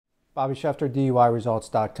Bobby Schefter,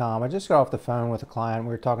 DUIResults.com. I just got off the phone with a client.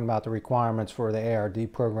 We were talking about the requirements for the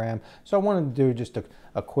ARD program. So I wanted to do just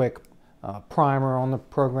a quick primer on the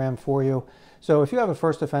program for you. So if you have a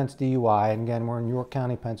first offense DUI, and again, we're in York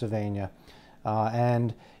County, Pennsylvania,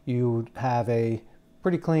 and you have a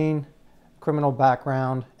pretty clean criminal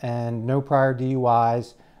background and no prior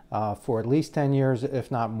DUIs for at least 10 years, if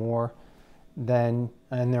not more, then,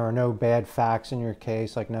 and there are no bad facts in your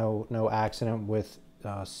case, like no accident with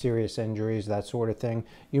serious injuries, that sort of thing,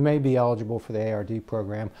 you may be eligible for the ARD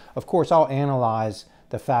program. Of course, I'll analyze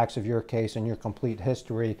the facts of your case and your complete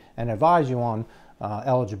history and advise you on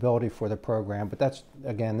eligibility for the program. But that's,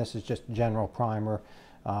 again, this is just general primer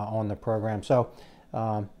on the program. So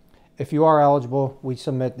if you are eligible, we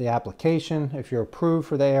submit the application. If you're approved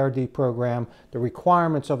for the ARD program, the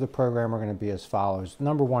requirements of the program are going to be as follows.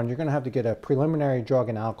 Number one, you're going to have to get a preliminary drug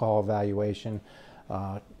and alcohol evaluation.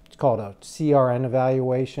 It's called a CRN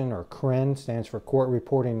evaluation, or CRIN, stands for Court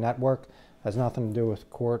Reporting Network. Has nothing to do with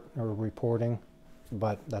court or reporting,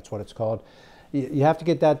 but that's what it's called. You have to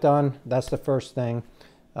get that done. That's the first thing.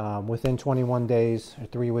 Within 21 days or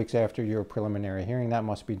 3 weeks after your preliminary hearing, that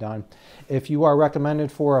must be done. If you are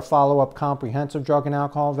recommended for a follow-up comprehensive drug and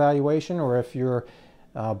alcohol evaluation, or if your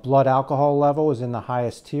blood alcohol level is in the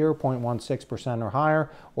highest tier, 0.16% or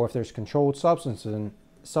higher, or if there's controlled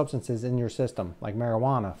substances in your system, like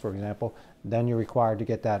marijuana, for example, then you're required to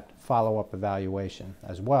get that follow-up evaluation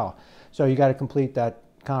as well. So you got to complete that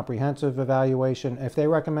comprehensive evaluation. If they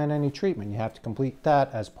recommend any treatment, you have to complete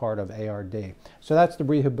that as part of ARD. So that's the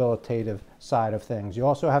rehabilitative side of things. You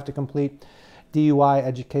also have to complete DUI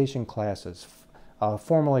education classes,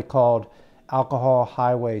 formerly called Alcohol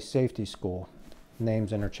Highway Safety School.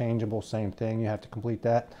 Names interchangeable, same thing. You have to complete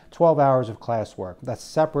that. 12 hours of classwork. That's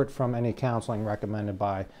separate from any counseling recommended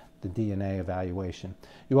by the DNA evaluation.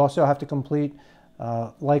 You also have to complete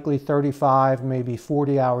likely 35, maybe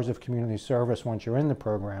 40 hours of community service once you're in the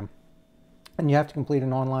program. And you have to complete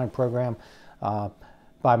an online program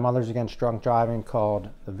by Mothers Against Drunk Driving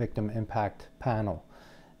called the Victim Impact Panel.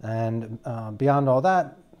 And beyond all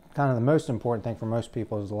that, kind of the most important thing for most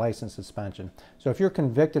people is the license suspension. So if you're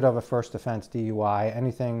convicted of a first offense DUI,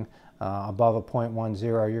 anything above a .10,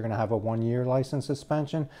 you're going to have a 1-year license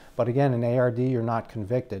suspension. But again, in ARD, you're not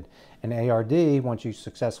convicted. In ARD, once you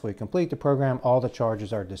successfully complete the program, all the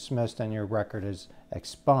charges are dismissed and your record is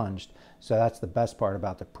expunged. So that's the best part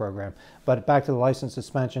about the program. But back to the license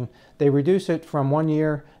suspension, they reduce it from 1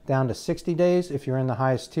 year down to 60 days if you're in the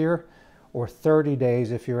highest tier, or 30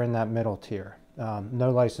 days if you're in that middle tier. No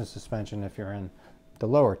license suspension if you're in the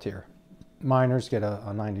lower tier. Minors get a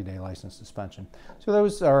 90-day license suspension. So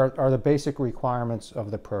those are the basic requirements of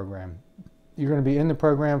the program. You're going to be in the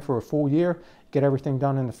program for a full year, get everything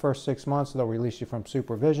done in the first 6 months. They'll release you from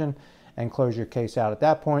supervision and close your case out at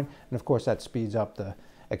that point. And of course, that speeds up the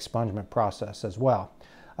expungement process as well.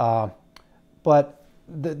 But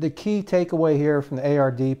the key takeaway here from the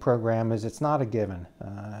ARD program is it's not a given.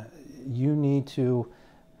 You need to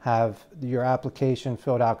have your application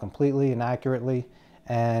filled out completely and accurately,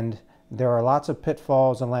 and there are lots of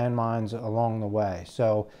pitfalls and landmines along the way.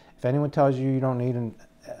 So if anyone tells you you don't need an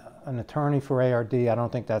attorney for ARD, I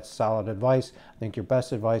don't think that's solid advice. I think your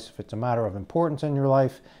best advice, if it's a matter of importance in your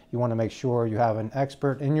life, you want to make sure you have an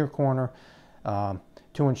expert in your corner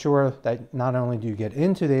to ensure that not only do you get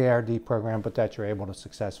into the ARD program, but that you're able to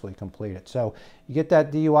successfully complete it. So you get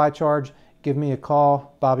that DUI charge, give me a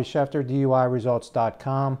call, Bobby Schefter,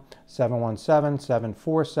 DUIResults.com,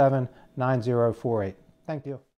 717-747-9048. Thank you.